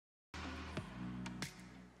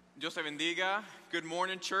Dios te bendiga. Good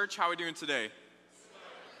morning, church. How are we doing today?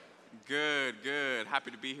 Good.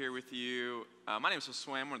 Happy to be here with you. My name is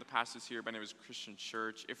Sojourn. I'm one of the pastors here. My name is Christian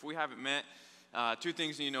Church. If we haven't met, two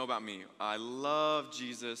things you know about me. I love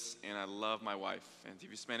Jesus and I love my wife. And if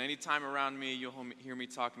you spend any time around me, you'll hear me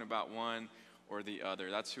talking about one or the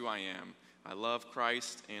other. That's who I am. I love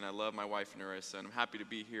Christ and I love my wife, Narissa. And I'm happy to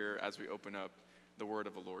be here as we open up the Word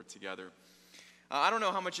of the Lord together. I don't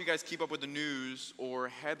know how much you guys keep up with the news or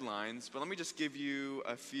headlines, but let me just give you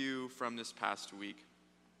a few from this past week.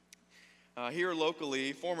 Here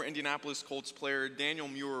locally, former Indianapolis Colts player Daniel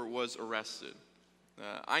Muir was arrested.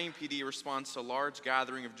 IMPD responds to a large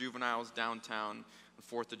gathering of juveniles downtown on the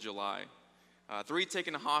 4th of July. 3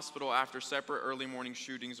 taken to hospital after separate early morning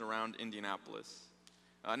shootings around Indianapolis.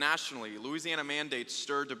 Nationally, Louisiana mandates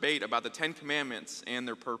stir debate about the 10 Commandments and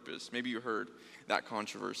their purpose. Maybe you heard that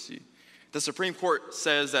controversy. The Supreme Court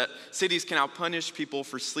says that cities can now punish people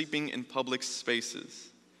for sleeping in public spaces.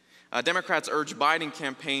 Democrats urge Biden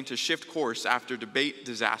campaign to shift course after debate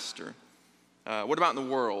disaster. What about in the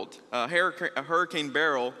world? Hurricane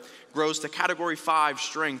Beryl grows to Category 5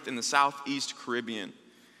 strength in the Southeast Caribbean.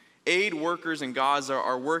 Aid workers in Gaza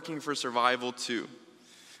are working for survival too.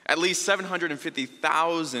 At least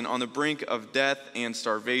 750,000 on the brink of death and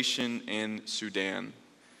starvation in Sudan.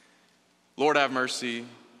 Lord have mercy.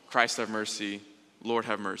 Christ have mercy, Lord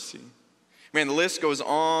have mercy. Man, the list goes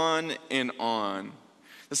on and on.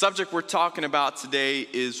 The subject we're talking about today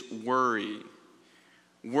is worry.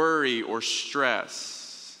 Worry or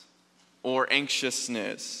stress or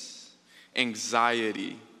anxiousness,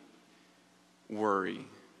 anxiety, worry.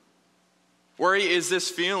 Worry is this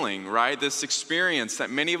feeling, right? This experience that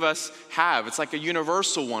many of us have. It's like a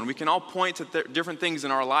universal one. We can all point to different things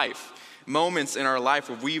in our life, moments in our life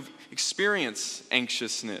where we've experienced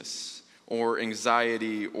anxiousness or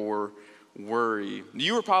anxiety or worry.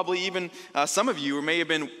 You were probably even, some of you may have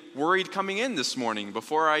been worried coming in this morning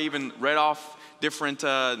before I even read off different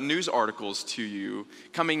news articles to you.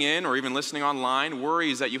 Coming in or even listening online,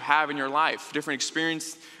 worries that you have in your life, different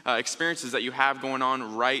experiences that you have going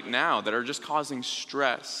on right now that are just causing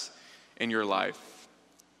stress in your life.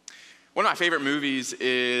 One of my favorite movies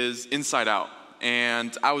is Inside Out.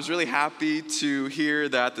 And I was really happy to hear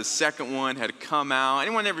that the second one had come out.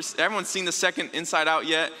 Everyone seen the second Inside Out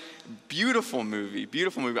yet? Beautiful movie.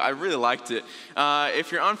 I really liked it.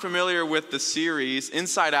 If you're unfamiliar with the series,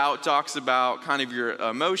 Inside Out talks about kind of your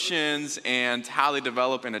emotions and how they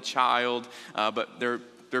develop in a child. But they're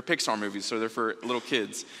Pixar movies, so they're for little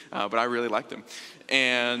kids. But I really like them.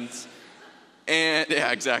 And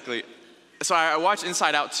yeah, exactly. So I watched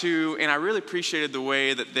Inside Out 2, and I really appreciated the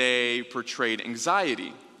way that they portrayed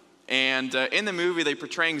anxiety. And in the movie, they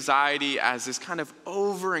portray anxiety as this kind of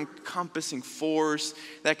over-encompassing force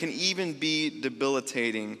that can even be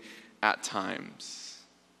debilitating at times.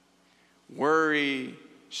 Worry,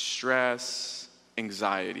 stress,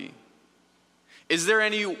 anxiety. Is there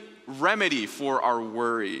any remedy for our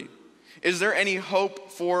worry? Is there any hope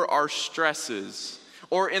for our stresses?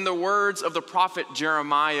 Or in the words of the prophet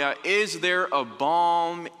Jeremiah, is there a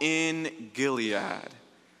balm in Gilead?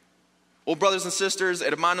 Well, brothers and sisters,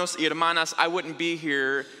 hermanos y hermanas, I wouldn't be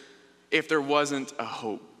here if there wasn't a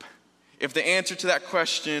hope. If the answer to that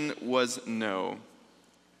question was no.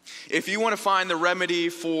 If you want to find the remedy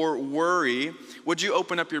for worry, would you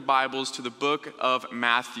open up your Bibles to the book of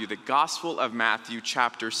Matthew, the Gospel of Matthew,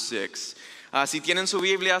 chapter 6. Si tienen sus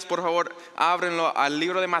Biblias, por favor, ábrenlo al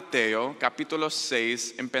libro de Mateo, capítulo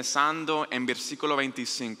 6, empezando en versículo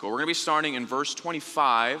 25. We're going to be starting in verse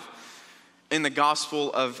 25 in the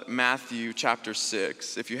Gospel of Matthew, chapter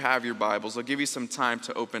 6. If you have your Bibles, I'll give you some time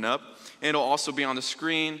to open up. And it'll also be on the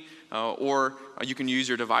screen, or you can use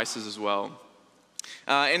your devices as well.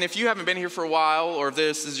 And if you haven't been here for a while, or if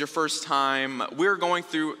this is your first time, we're going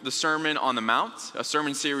through the Sermon on the Mount, a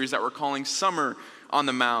sermon series that we're calling Summer on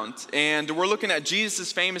the Mount. And we're looking at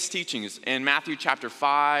Jesus' famous teachings in Matthew chapter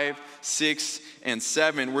 5, 6, and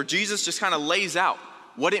 7, where Jesus just kind of lays out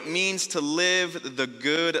what it means to live the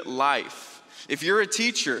good life. If you're a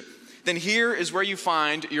teacher, then here is where you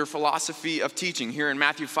find your philosophy of teaching, here in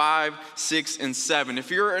Matthew 5, 6, and 7.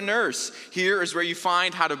 If you're a nurse, here is where you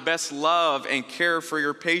find how to best love and care for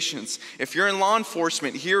your patients. If you're in law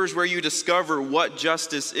enforcement, here is where you discover what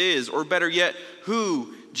justice is, or better yet,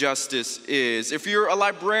 who justice is. If you're a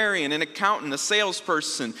librarian, an accountant, a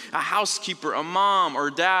salesperson, a housekeeper, a mom or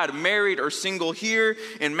dad, married or single, here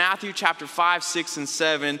in Matthew chapter 5, 6, and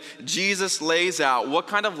 7, Jesus lays out what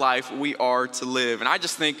kind of life we are to live. And I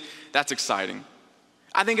just think that's exciting.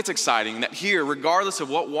 I think it's exciting that here, regardless of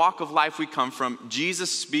what walk of life we come from,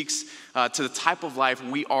 Jesus speaks to the type of life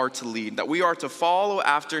we are to lead, that we are to follow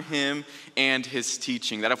after him and his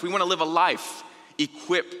teaching, that if we want to live a life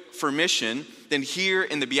equipped for mission, then here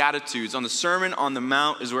in the Beatitudes, on the Sermon on the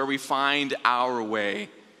Mount, is where we find our way.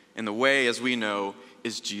 And the way, as we know,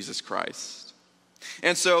 is Jesus Christ.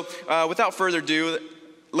 And so, without further ado,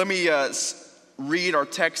 let me read our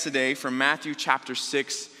text today from Matthew chapter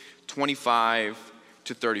 6, 25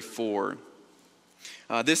 to 34.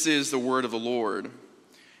 This is the word of the Lord.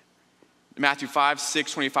 Matthew 5,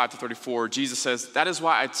 6, 25 to 34, Jesus says, "That is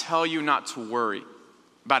why I tell you not to worry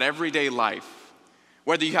about everyday life,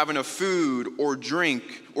 whether you have enough food or drink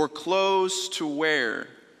or clothes to wear.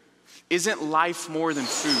 Isn't life more than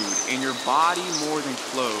food and your body more than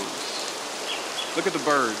clothes? Look at the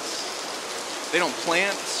birds. They don't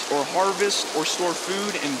plant or harvest or store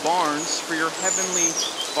food in barns, for your heavenly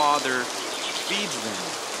Father feeds them.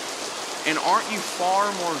 And aren't you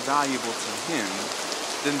far more valuable to him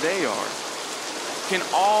than they are? Can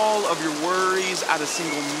all of your worries add a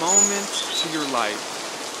single moment to your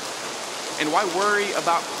life? And why worry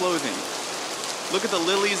about clothing? Look at the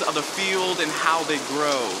lilies of the field and how they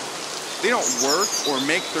grow. They don't work or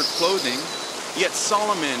make their clothing, yet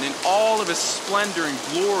Solomon in all of his splendor and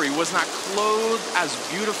glory was not clothed as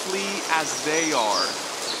beautifully as they are.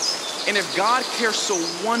 And if God cares so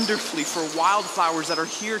wonderfully for wildflowers that are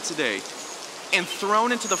here today and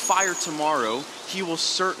thrown into the fire tomorrow, he will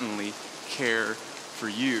certainly care for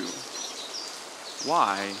you.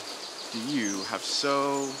 Why do you have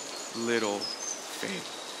so little faith?"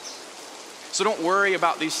 So don't worry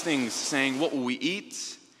about these things, saying, what will we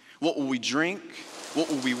eat? What will we drink? What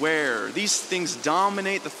will we wear? These things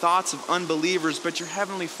dominate the thoughts of unbelievers, but your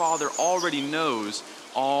heavenly Father already knows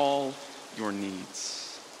all your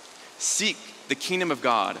needs. Seek the kingdom of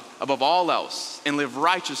God above all else and live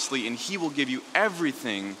righteously, and he will give you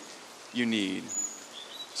everything you need.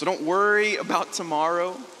 So don't worry about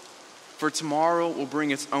tomorrow, for tomorrow will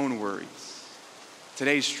bring its own worries.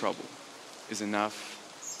 Today's trouble is enough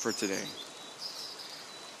for today.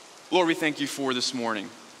 Lord, we thank you for this morning.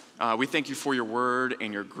 We thank you for your word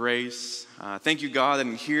and your grace. Thank you, God,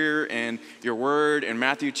 that here in your word in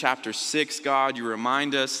Matthew chapter 6, God, you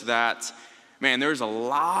remind us that, man, there's a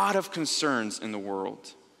lot of concerns in the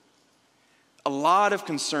world. A lot of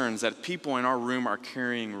concerns that people in our room are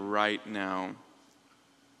carrying right now.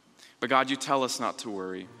 But God, you tell us not to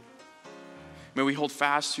worry. May we hold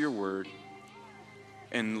fast to your word.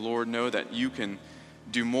 And Lord, know that you can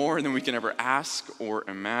do more than we can ever ask or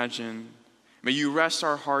imagine. May you rest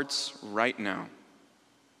our hearts right now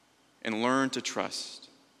and learn to trust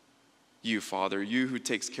you, Father, you who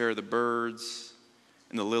takes care of the birds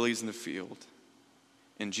and the lilies in the field.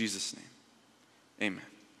 In Jesus' name,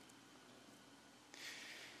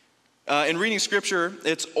 amen. In reading scripture,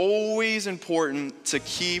 it's always important to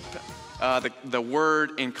keep the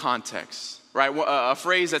word in context, right? A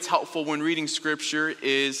phrase that's helpful when reading scripture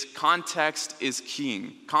is context is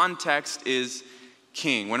king. Context is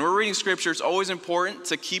king. When we're reading scripture, it's always important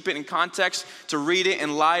to keep it in context, to read it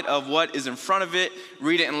in light of what is in front of it,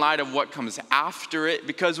 read it in light of what comes after it,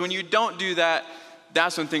 because when you don't do that,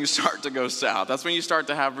 that's when things start to go south. That's when you start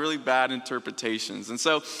to have really bad interpretations. And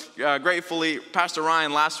so, gratefully, Pastor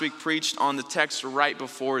Ryan last week preached on the text right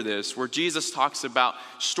before this, where Jesus talks about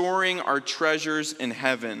storing our treasures in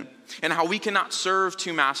heaven and how we cannot serve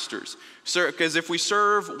two masters. Because if we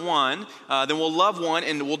serve one, then we'll love one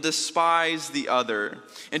and we'll despise the other.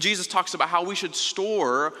 And Jesus talks about how we should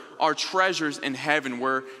store our treasures in heaven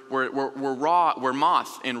where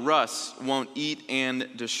moth and rust won't eat and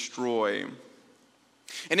destroy.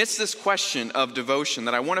 And it's this question of devotion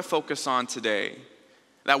that I want to focus on today,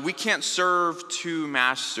 that we can't serve two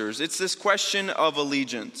masters. It's this question of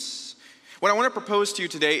allegiance. What I want to propose to you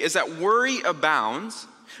today is that worry abounds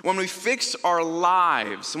when we fix our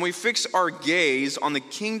lives, when we fix our gaze on the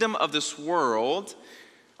kingdom of this world,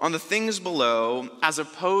 on the things below, as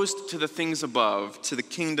opposed to the things above, to the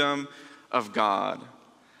kingdom of God.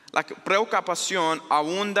 La preocupación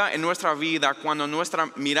abunda en nuestra vida cuando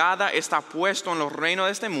nuestra mirada está puesta en los reinos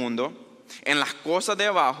de este mundo, en las cosas de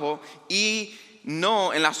abajo y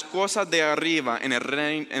no en las cosas de arriba, en el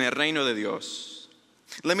reino de Dios.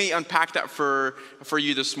 Let me unpack that for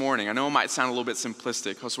you this morning. I know it might sound a little bit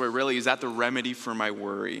simplistic. Josue, really, is that the remedy for my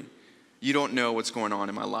worry? You don't know what's going on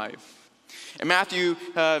in my life. And Matthew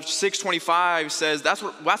 6:25 says, that's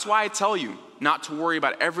why I tell you not to worry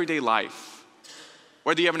about everyday life.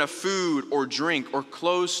 Whether you have enough food or drink or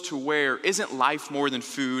clothes to wear, isn't life more than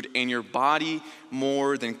food and your body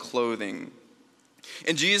more than clothing?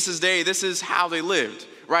 In Jesus' day, this is how they lived,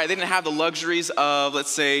 right? They didn't have the luxuries of,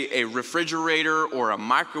 let's say, a refrigerator or a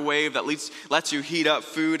microwave that lets you heat up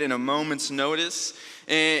food in a moment's notice.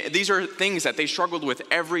 And these are things that they struggled with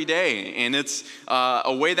every day, and it's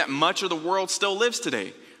a way that much of the world still lives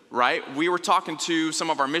today, right? We were talking to some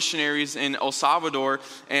of our missionaries in El Salvador,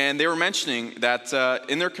 and they were mentioning that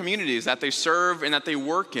in their communities that they serve and that they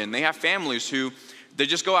work in, they have families who they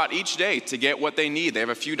just go out each day to get what they need. They have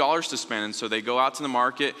a few dollars to spend, and so they go out to the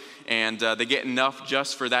market, and they get enough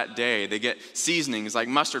just for that day. They get seasonings like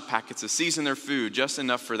mustard packets to season their food, just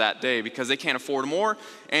enough for that day, because they can't afford more,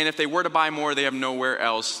 and if they were to buy more, they have nowhere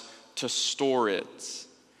else to store it.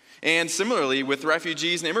 And similarly, with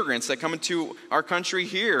refugees and immigrants that come into our country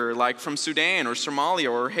here, like from Sudan or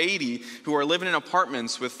Somalia or Haiti, who are living in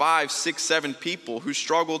apartments with 5, 6, 7 people who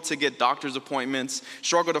struggle to get doctor's appointments,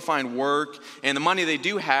 struggle to find work, and the money they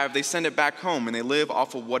do have, they send it back home and they live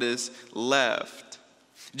off of what is left.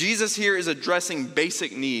 Jesus here is addressing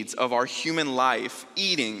basic needs of our human life: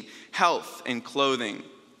 eating, health, and clothing.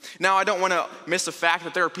 Now, I don't want to miss the fact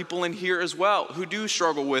that there are people in here as well who do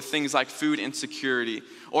struggle with things like food insecurity,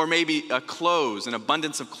 or maybe clothes, an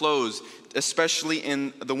abundance of clothes, especially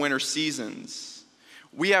in the winter seasons.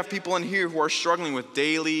 We have people in here who are struggling with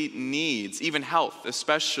daily needs, even health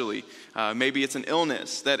especially. Maybe it's an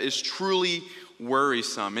illness that is truly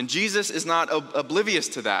worrisome. And Jesus is not oblivious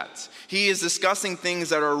to that. He is discussing things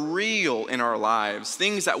that are real in our lives,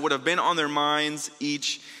 things that would have been on their minds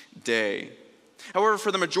each day. However,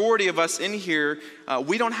 for the majority of us in here,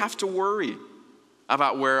 we don't have to worry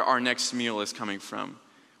about where our next meal is coming from.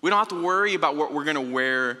 We don't have to worry about what we're going to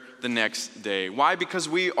wear the next day. Why? Because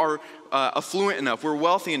we are affluent enough, we're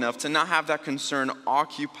wealthy enough to not have that concern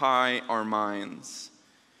occupy our minds.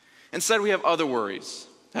 Instead, we have other worries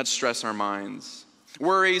that stress our minds.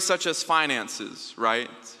 Worries such as finances, right?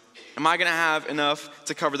 Am I going to have enough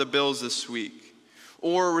to cover the bills this week?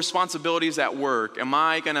 Or responsibilities at work. Am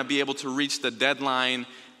I going to be able to reach the deadline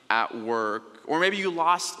at work? Or maybe you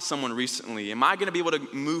lost someone recently. Am I going to be able to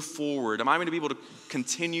move forward? Am I going to be able to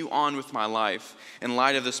continue on with my life in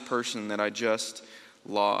light of this person that I just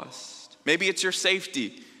lost? Maybe it's your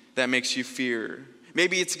safety that makes you fear.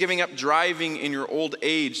 Maybe it's giving up driving in your old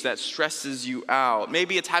age that stresses you out.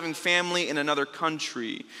 Maybe it's having family in another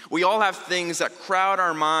country. We all have things that crowd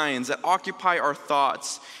our minds, that occupy our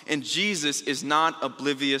thoughts, and Jesus is not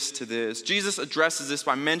oblivious to this. Jesus addresses this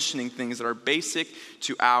by mentioning things that are basic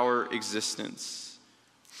to our existence.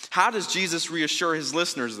 How does Jesus reassure his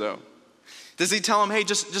listeners, though? Does he tell them, hey,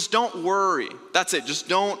 just don't worry. That's it, just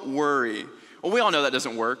don't worry. Well, we all know that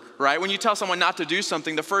doesn't work, right? When you tell someone not to do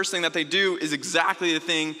something, the first thing that they do is exactly the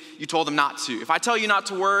thing you told them not to. If I tell you not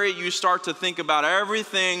to worry, you start to think about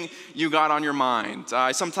everything you got on your mind.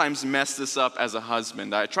 I sometimes mess this up as a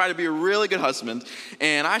husband. I try to be a really good husband,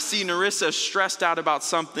 and I see Narissa stressed out about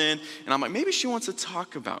something, and I'm like, maybe she wants to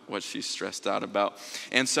talk about what she's stressed out about.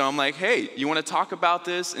 And so I'm like, hey, you want to talk about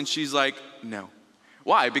this? And she's like, no.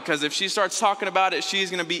 Why? Because if she starts talking about it,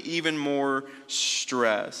 she's going to be even more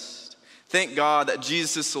stressed. Thank God that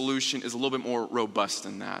Jesus' solution is a little bit more robust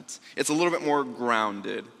than that. It's a little bit more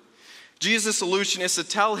grounded. Jesus' solution is to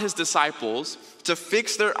tell his disciples to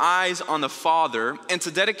fix their eyes on the Father and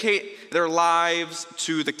to dedicate their lives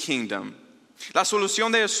to the kingdom. La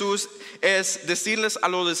solución de Jesús es decirles a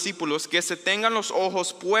los discípulos que se tengan los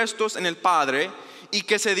ojos puestos en el Padre y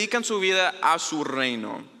que se dediquen su vida a su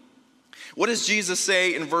reino. What does Jesus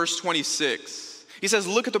say in verse 26? He says,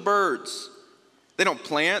 look at the birds. They don't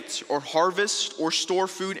plant or harvest or store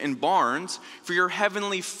food in barns, for your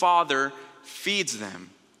heavenly Father feeds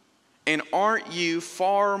them. And aren't you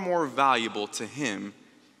far more valuable to him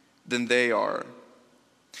than they are?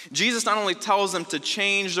 Jesus not only tells them to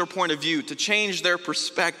change their point of view, to change their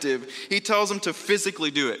perspective, he tells them to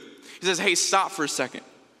physically do it. He says, hey, stop for a second.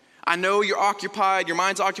 I know you're occupied, your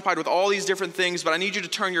mind's occupied with all these different things, but I need you to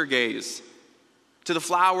turn your gaze to the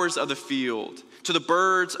flowers of the field, to the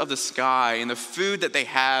birds of the sky, and the food that they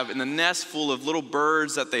have, and the nest full of little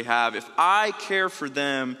birds that they have. If I care for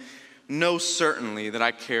them, know certainly that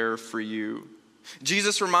I care for you.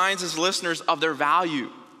 Jesus reminds his listeners of their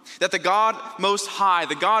value, that the God Most High,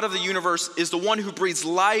 the God of the universe, is the one who breathes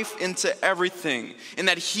life into everything, and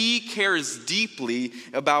that he cares deeply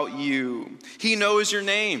about you. He knows your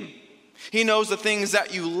name. He knows the things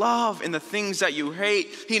that you love and the things that you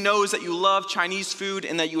hate. He knows that you love Chinese food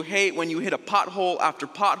and that you hate when you hit a pothole after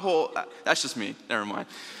pothole. That's just me, never mind.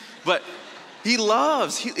 But he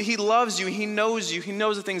loves you, he knows you. He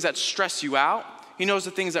knows the things that stress you out. He knows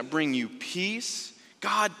the things that bring you peace.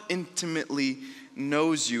 God intimately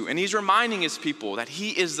knows you. And he's reminding his people that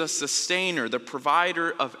he is the sustainer, the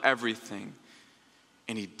provider of everything.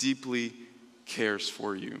 and he deeply cares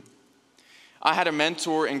for you. I had a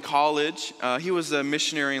mentor in college. He was a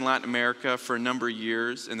missionary in Latin America for a number of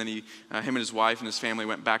years, and then him and his wife and his family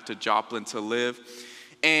went back to Joplin to live.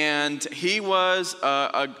 And he was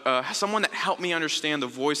someone that helped me understand the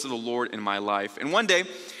voice of the Lord in my life. And one day,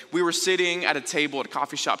 we were sitting at a table at a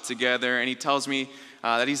coffee shop together, and he tells me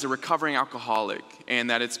that he's a recovering alcoholic, and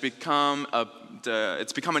that it's become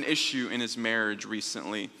an issue in his marriage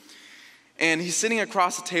recently. And he's sitting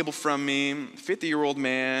across the table from me, 50-year-old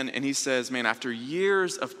man, and he says, man, after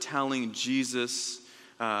years of telling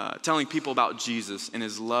people about Jesus and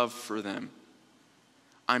his love for them,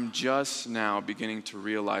 I'm just now beginning to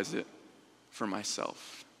realize it for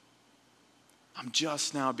myself. I'm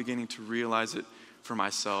just now beginning to realize it for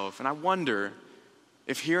myself. And I wonder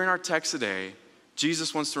if here in our text today,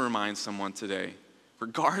 Jesus wants to remind someone today,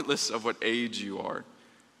 regardless of what age you are,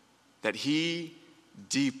 that he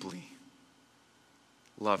deeply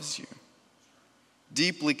loves you,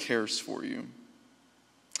 deeply cares for you.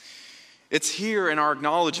 It's here in our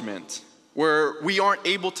acknowledgement where we aren't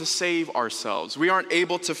able to save ourselves, we aren't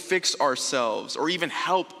able to fix ourselves or even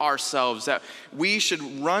help ourselves, that we should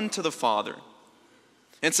run to the Father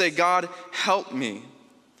and say, God, help me.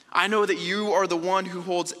 I know that you are the one who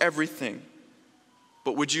holds everything,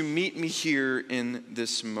 but would you meet me here in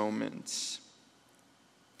this moment?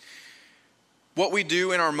 What we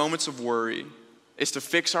do in our moments of worry is to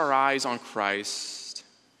fix our eyes on Christ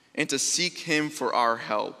and to seek him for our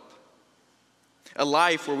help. A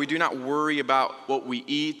life where we do not worry about what we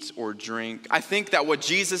eat or drink. I think that what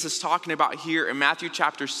Jesus is talking about here in Matthew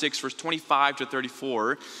chapter 6, verse 25 to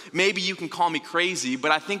 34, maybe you can call me crazy,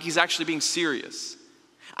 but I think he's actually being serious.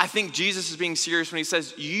 I think Jesus is being serious when he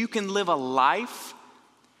says you can live a life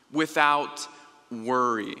without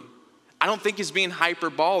worry. I don't think he's being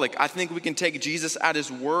hyperbolic. I think we can take Jesus at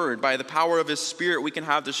his word. By the power of his Spirit, we can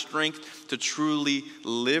have the strength to truly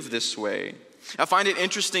live this way. I find it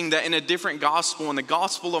interesting that in a different gospel, in the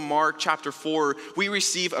Gospel of Mark chapter 4, we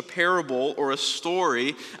receive a parable or a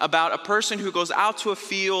story about a person who goes out to a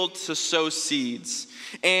field to sow seeds.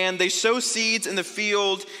 And they sow seeds in the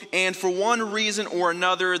field, and for one reason or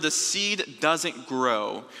another, the seed doesn't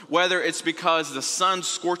grow. Whether it's because the sun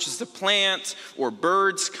scorches the plant, or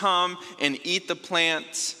birds come and eat the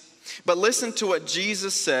plant. But listen to what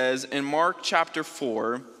Jesus says in Mark chapter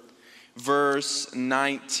 4, verse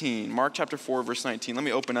 19. Mark chapter 4, verse 19. Let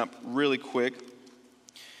me open up really quick.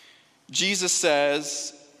 Jesus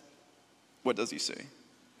says, what does he say?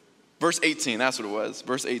 Verse 18, that's what it was.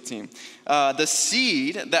 Verse 18. The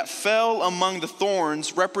seed that fell among the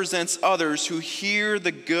thorns represents others who hear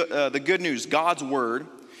the good news, God's word,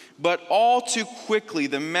 but all too quickly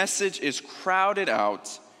the message is crowded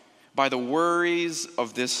out by the worries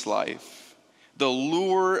of this life, the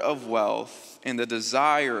lure of wealth, and the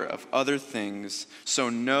desire of other things, so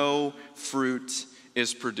no fruit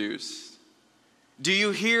is produced. Do you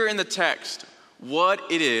hear in the text what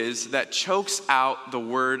it is that chokes out the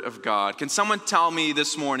word of God? Can someone tell me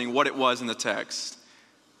this morning what it was in the text?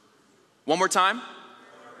 One more time.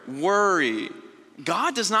 Worry.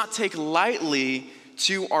 God does not take lightly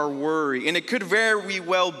to our worry. And it could very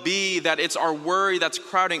well be that it's our worry that's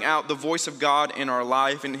crowding out the voice of God in our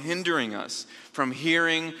life and hindering us from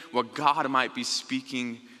hearing what God might be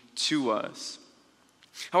speaking to us.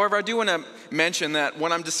 However, I do want to mention that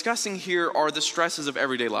what I'm discussing here are the stresses of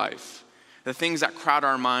everyday life. The things that crowd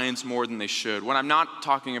our minds more than they should. What I'm not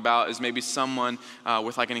talking about is maybe someone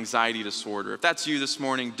with like an anxiety disorder. If that's you this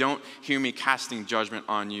morning, don't hear me casting judgment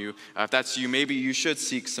on you. If that's you, maybe you should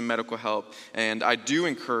seek some medical help. And I do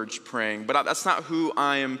encourage praying, but that's not who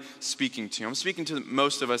I am speaking to. I'm speaking to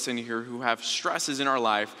most of us in here who have stresses in our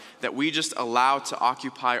life that we just allow to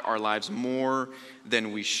occupy our lives more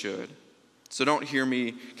than we should. So don't hear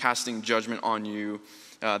me casting judgment on you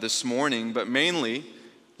this morning, but mainly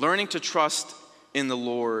learning to trust in the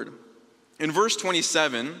Lord. In verse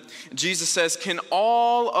 27, Jesus says, can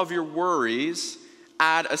all of your worries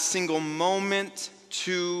add a single moment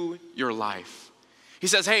to your life? He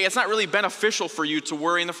says, hey, it's not really beneficial for you to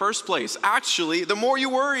worry in the first place. Actually, the more you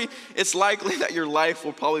worry, it's likely that your life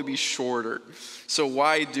will probably be shorter. So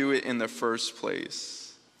why do it in the first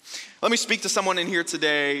place? Let me speak to someone in here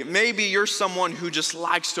today. Maybe you're someone who just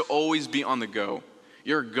likes to always be on the go.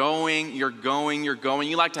 You're going.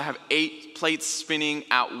 You like to have 8 plates spinning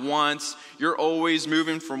at once. You're always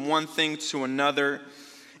moving from one thing to another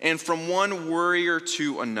and from one worrier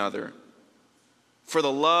to another. For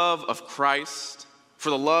the love of Christ, for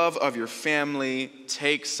the love of your family,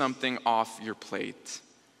 take something off your plate.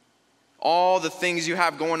 All the things you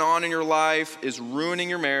have going on in your life is ruining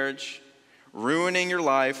your marriage, ruining your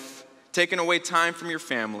life. taken away time from your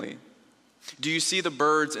family? Do you see the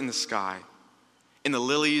birds in the sky, and the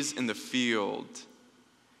lilies in the field?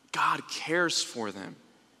 God cares for them.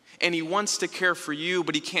 And he wants to care for you,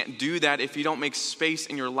 but he can't do that if you don't make space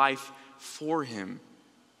in your life for him.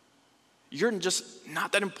 You're just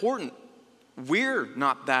not that important. We're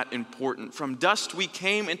not that important. From dust we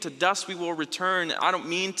came, and to dust we will return. I don't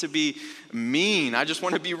mean to be mean. I just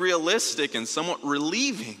want to be realistic and somewhat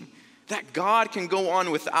relieving that God can go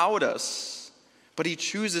on without us. But he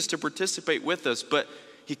chooses to participate with us. But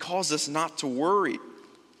he calls us not to worry.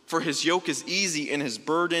 For his yoke is easy and his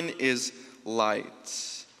burden is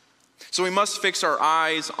light. So we must fix our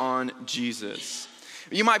eyes on Jesus.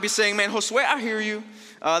 You might be saying, man, Josue, I hear you.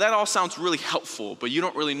 That all sounds really helpful, but you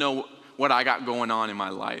don't really know what I got going on in my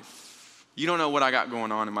life. You don't know what I got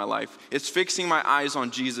going on in my life. Is fixing my eyes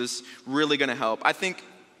on Jesus really going to help? I think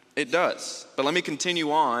it does. But let me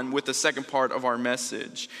continue on with the second part of our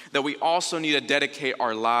message, that we also need to dedicate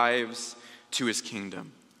our lives to his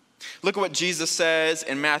kingdom. Look at what Jesus says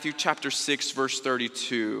in Matthew chapter 6, verse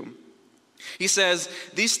 32. He says,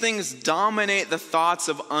 these things dominate the thoughts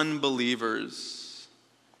of unbelievers.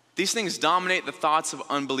 These things dominate the thoughts of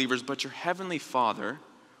unbelievers, but your heavenly Father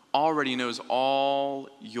already knows all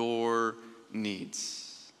your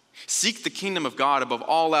needs. Seek the kingdom of God above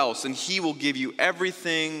all else, and he will give you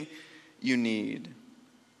everything you need.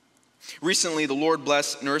 Recently, the Lord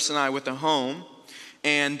blessed Nurse and I with a home,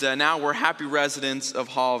 and now we're happy residents of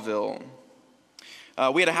Hallville.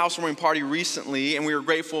 We had a housewarming party recently, and we were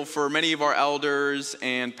grateful for many of our elders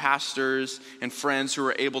and pastors and friends who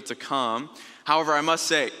were able to come. However, I must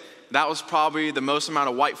say, that was probably the most amount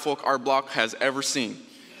of white folk our block has ever seen.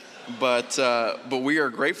 But we are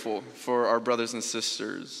grateful for our brothers and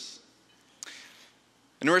sisters.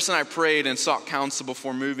 And Nurse and I prayed and sought counsel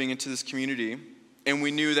before moving into this community, and we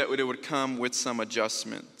knew that it would come with some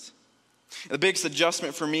adjustment. The biggest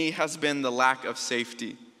adjustment for me has been the lack of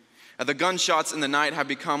safety. The gunshots in the night have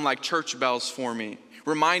become like church bells for me,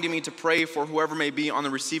 reminding me to pray for whoever may be on the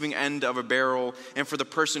receiving end of a barrel and for the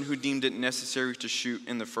person who deemed it necessary to shoot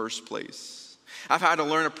in the first place. I've had to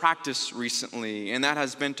learn a practice recently, and that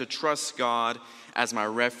has been to trust God as my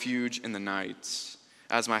refuge in the night,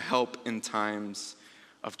 as my help in times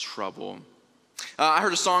of trouble. I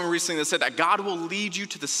heard a song recently that said that God will lead you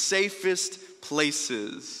to the safest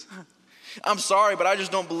places. I'm sorry, but I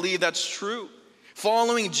just don't believe that's true.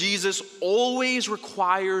 Following Jesus always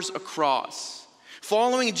requires a cross.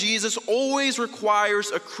 Following Jesus always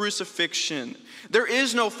requires a crucifixion. There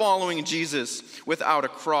is no following Jesus without a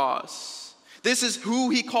cross. This is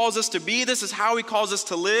who he calls us to be. This is how he calls us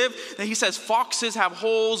to live. And he says, foxes have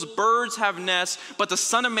holes, birds have nests, but the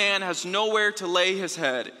Son of Man has nowhere to lay his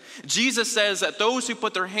head. Jesus says that those who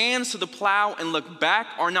put their hands to the plow and look back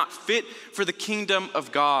are not fit for the kingdom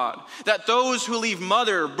of God. That those who leave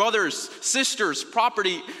mother, brothers, sisters,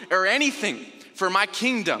 property, or anything for my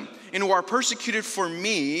kingdom and who are persecuted for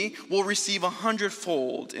me will receive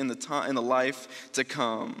 100-fold in the life to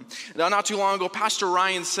come. Now, not too long ago, Pastor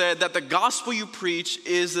Ryan said that the gospel you preach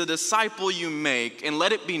is the disciple you make. And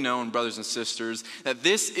let it be known, brothers and sisters, that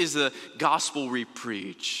this is the gospel we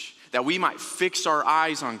preach. That we might fix our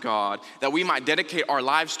eyes on God, that we might dedicate our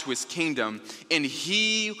lives to his kingdom, and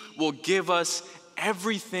he will give us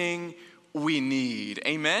everything we need.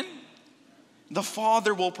 Amen? The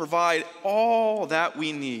Father will provide all that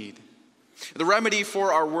we need. The remedy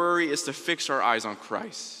for our worry is to fix our eyes on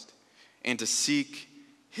Christ and to seek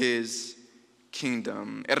his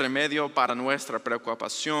kingdom. El remedio para nuestra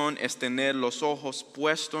preocupación es tener los ojos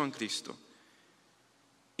puestos en Cristo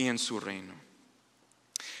y en su reino.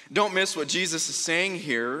 Don't miss what Jesus is saying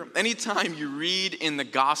here. Anytime you read in the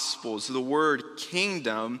Gospels the word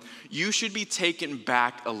kingdom, you should be taken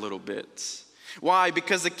back a little bit. Why?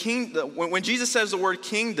 Because when Jesus says the word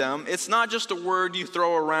kingdom, it's not just a word you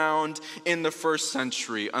throw around in the first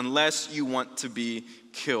century unless you want to be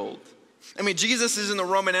killed. I mean, Jesus is in the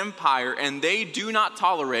Roman Empire, and they do not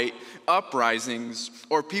tolerate uprisings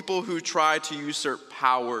or people who try to usurp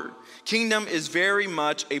power. Kingdom is very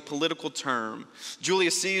much a political term.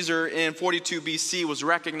 Julius Caesar in 42 BC was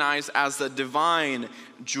recognized as the divine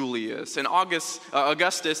Julius. And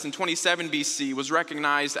Augustus in 27 BC was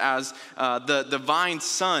recognized as the divine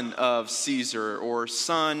son of Caesar or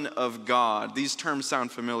son of God. These terms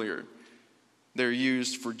sound familiar. They're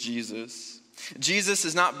used for Jesus. Jesus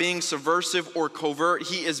is not being subversive or covert.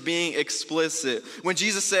 He is being explicit. When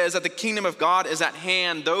Jesus says that the kingdom of God is at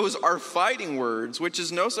hand, those are fighting words, which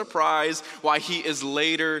is no surprise why he is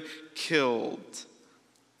later killed.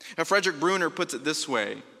 Now, Frederick Bruner puts it this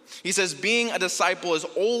way. He says, being a disciple has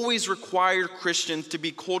always required Christians to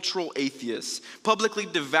be cultural atheists, publicly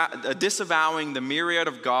disavowing the myriad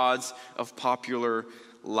of gods of popular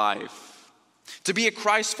life. To be a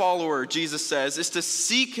Christ follower, Jesus says, is to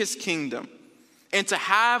seek his kingdom and to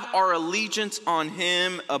have our allegiance on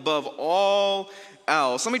him above all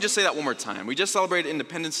else. Let me just say that one more time. We just celebrated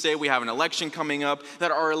Independence Day. We have an election coming up.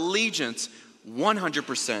 That our allegiance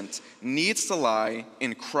 100% needs to lie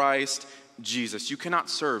in Christ Jesus. You cannot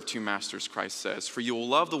serve two masters, Christ says, for you will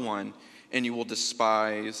love the one and you will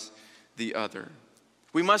despise the other.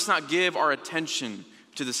 We must not give our attention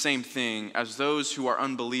to the same thing as those who are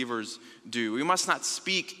unbelievers do. We must not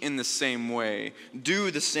speak in the same way,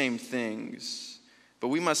 do the same things, but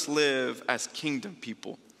we must live as kingdom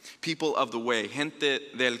people, people of the way, gente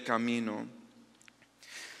del camino.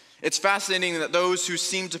 It's fascinating that those who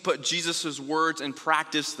seem to put Jesus' words in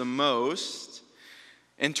practice the most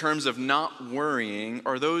in terms of not worrying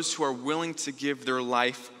are those who are willing to give their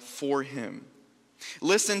life for him.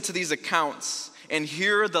 Listen to these accounts and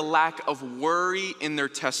hear the lack of worry in their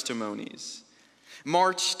testimonies.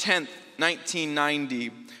 March 10th,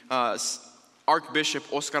 1990, Archbishop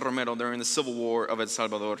Oscar Romero, during the Civil War of El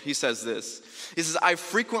Salvador, he says this. He says, I've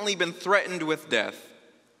frequently been threatened with death.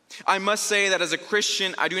 I must say that as a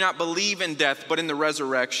Christian, I do not believe in death, but in the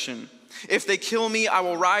resurrection. If they kill me, I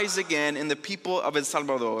will rise again in the people of El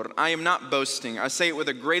Salvador. I am not boasting. I say it with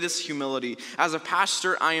the greatest humility. As a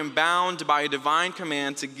pastor, I am bound by a divine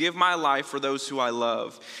command to give my life for those who I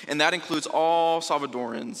love. And that includes all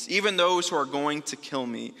Salvadorans, even those who are going to kill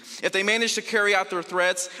me. If they manage to carry out their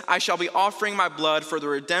threats, I shall be offering my blood for the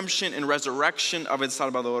redemption and resurrection of El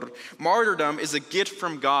Salvador. Martyrdom is a gift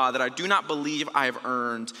from God that I do not believe I have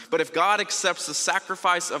earned. But if God accepts the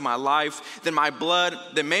sacrifice of my life, then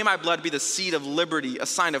may my blood be the seed of liberty, a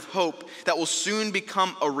sign of hope that will soon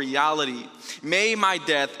become a reality. May my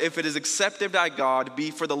death, if it is accepted by God, be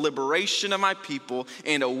for the liberation of my people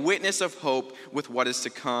and a witness of hope with what is to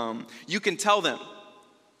come. You can tell them,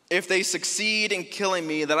 if they succeed in killing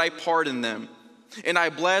me, that I pardon them, and I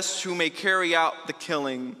bless who may carry out the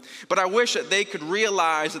killing. But I wish that they could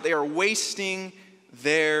realize that they are wasting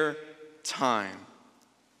their time.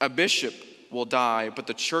 A bishop will die, but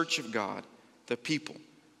the church of God, the people,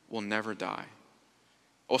 will never die.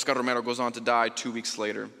 Oscar Romero goes on to die 2 weeks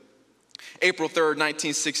later. April 3rd,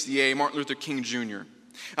 1968, Martin Luther King Jr.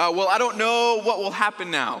 Well, I don't know what will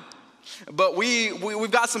happen now, but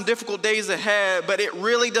we've got some difficult days ahead, but it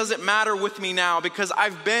really doesn't matter with me now because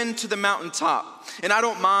I've been to the mountaintop, and I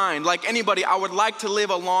don't mind. Like anybody, I would like to live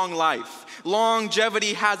a long life.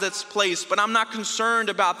 Longevity has its place, but I'm not concerned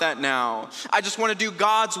about that now. I just want to do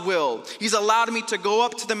God's will. He's allowed me to go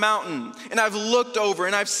up to the mountain, and I've looked over,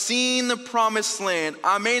 and I've seen the promised land.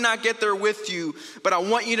 I may not get there with you, but I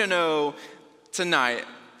want you to know tonight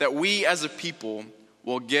that we as a people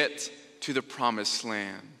will get to the promised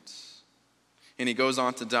land. And he goes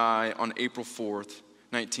on to die on April 4th,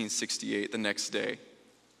 1968, the next day.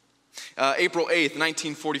 April 8th,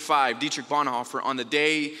 1945, Dietrich Bonhoeffer, on the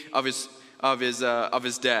day of his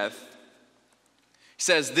death, he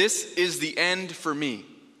says, "This is the end for me,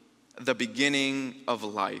 the beginning of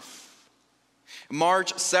life."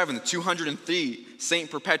 March 7th, 203, Saint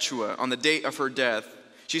Perpetua, on the date of her death,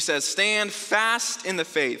 she says, "Stand fast in the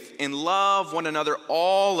faith and love one another,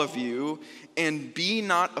 all of you, and be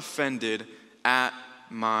not offended at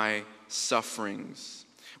my sufferings."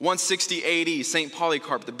 160 AD, St.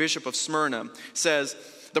 Polycarp, the bishop of Smyrna, says,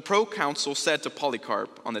 the proconsul said to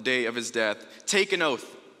Polycarp on the day of his death, "Take an oath.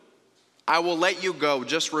 I will let you go.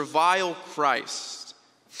 Just revile Christ."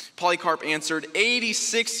 Polycarp answered,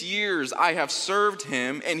 86 years I have served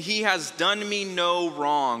him, and he has done me no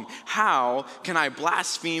wrong. How can I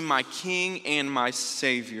blaspheme my king and my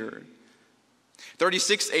Savior?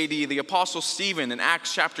 36 AD, the apostle Stephen, in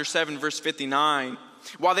Acts chapter 7, verse 59,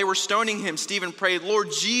 while they were stoning him, Stephen prayed,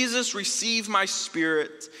 "Lord Jesus, receive my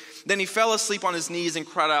spirit." Then he fell asleep on his knees and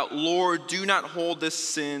cried out, "Lord, do not hold this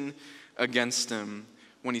sin against him."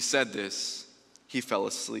 When he said this, he fell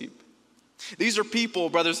asleep. These are people,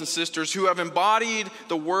 brothers and sisters, who have embodied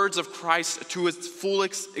the words of Christ to its full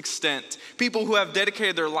extent. People who have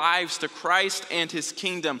dedicated their lives to Christ and his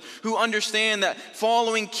kingdom, who understand that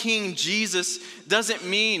following King Jesus doesn't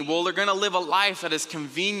mean, well, they're going to live a life that is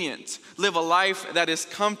convenient, live a life that is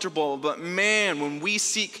comfortable. But man, when we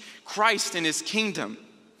seek Christ and his kingdom,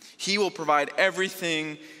 he will provide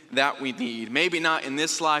everything that we need. Maybe not in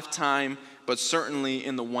this lifetime, but certainly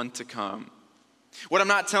in the one to come. What I'm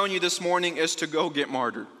not telling you this morning is to go get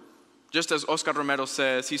martyred. Just as Oscar Romero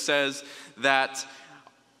says, he says that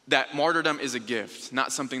martyrdom is a gift,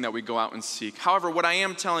 not something that we go out and seek. However, what I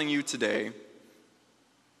am telling you today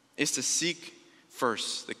is to seek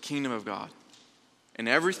first the kingdom of God, and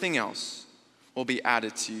everything else will be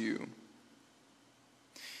added to you.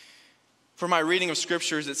 From my reading of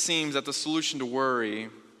scriptures, it seems that the solution to worry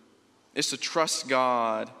is to trust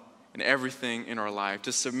God in everything in our life,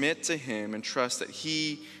 to submit to Him and trust that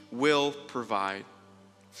He will provide.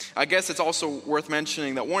 I guess it's also worth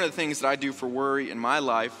mentioning that one of the things that I do for worry in my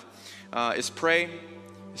life is pray,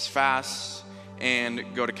 is fast,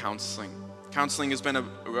 and go to counseling. Counseling has been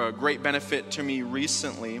a great benefit to me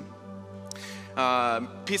recently.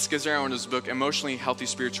 Pete Scazzaro, in his book, Emotionally Healthy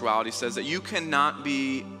Spirituality, says that you cannot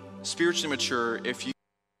be spiritually mature if you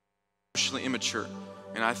are emotionally immature.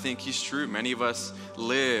 And I think he's true. Many of us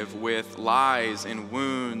live with lies and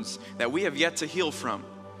wounds that we have yet to heal from.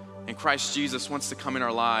 And Christ Jesus wants to come in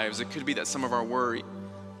our lives. It could be that some of our worry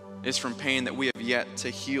is from pain that we have yet to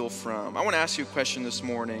heal from. I want to ask you a question this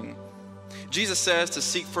morning. Jesus says to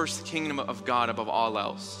seek first the kingdom of God above all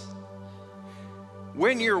else.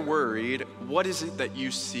 When you're worried, what is it that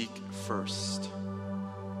you seek first?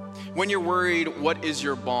 When you're worried, what is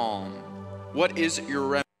your balm? What is your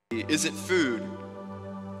remedy? Is it food?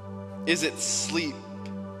 Is it sleep?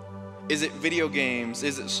 Is it video games?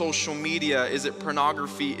 Is it social media? Is it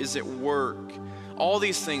pornography? Is it work? All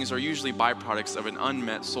these things are usually byproducts of an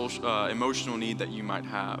unmet emotional need that you might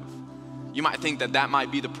have. You might think that might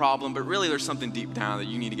be the problem, but really there's something deep down that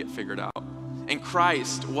you need to get figured out. And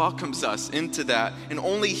Christ welcomes us into that, and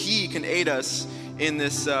only He can aid us in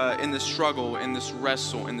this struggle, in this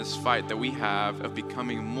wrestle, in this fight that we have of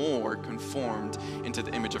becoming more conformed into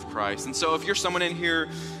the image of Christ. And so if you're someone in here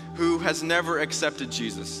who has never accepted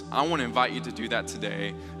Jesus, I want to invite you to do that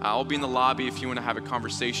today. I'll be in the lobby if you want to have a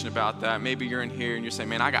conversation about that. Maybe you're in here and you're saying,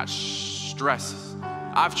 man, I got stresses.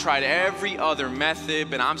 I've tried every other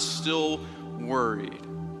method, but I'm still worried.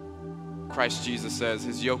 Christ Jesus says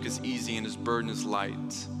his yoke is easy and his burden is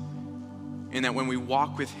light. And that when we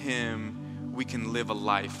walk with him, we can live a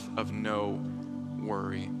life of no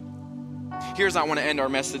worry. Here's how I want to end our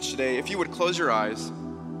message today. If you would close your eyes,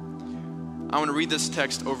 I want to read this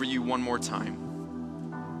text over you one more time.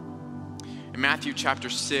 In Matthew chapter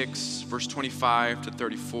 6, verse 25 to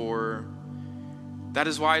 34, that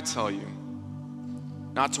is why I tell you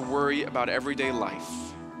not to worry about everyday life,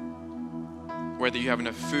 whether you have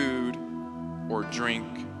enough food or drink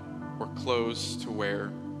or clothes to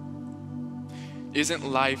wear. Isn't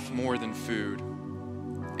life more than food,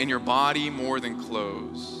 and your body more than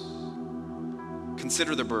clothes?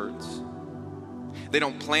 Consider the birds. They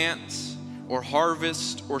don't plant or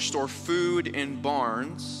harvest or store food in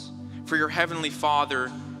barns, for your heavenly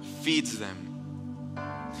Father feeds them.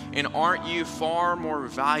 And aren't you far more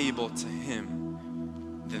valuable to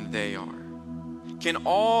Him than they are? Can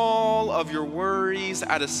all of your worries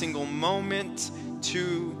add a single moment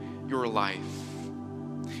to your life?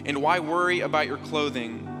 And why worry about your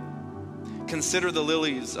clothing? Consider the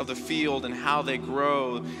lilies of the field and how they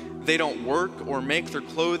grow. They don't work or make their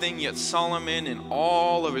clothing, yet Solomon in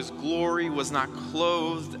all of his glory was not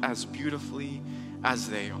clothed as beautifully as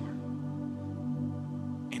they are.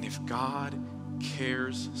 And if God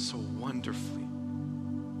cares so wonderfully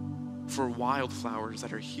for wildflowers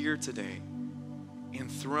that are here today and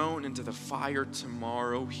thrown into the fire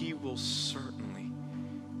tomorrow, He will certainly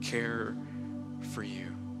care for you.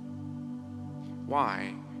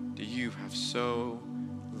 Why do you have so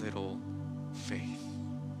little faith?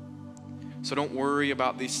 So don't worry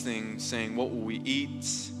about these things, saying, what will we eat?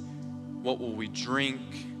 What will we drink?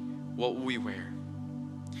 What will we wear?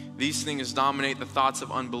 These things dominate the thoughts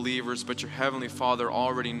of unbelievers, but your heavenly Father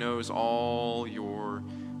already knows all your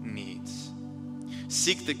needs.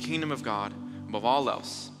 Seek the kingdom of God above all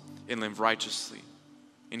else and live righteously,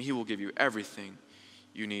 and He will give you everything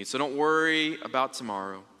you need. So don't worry about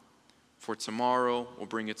tomorrow, for tomorrow will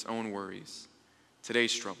bring its own worries.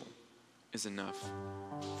 Today's trouble is enough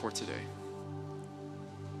for today.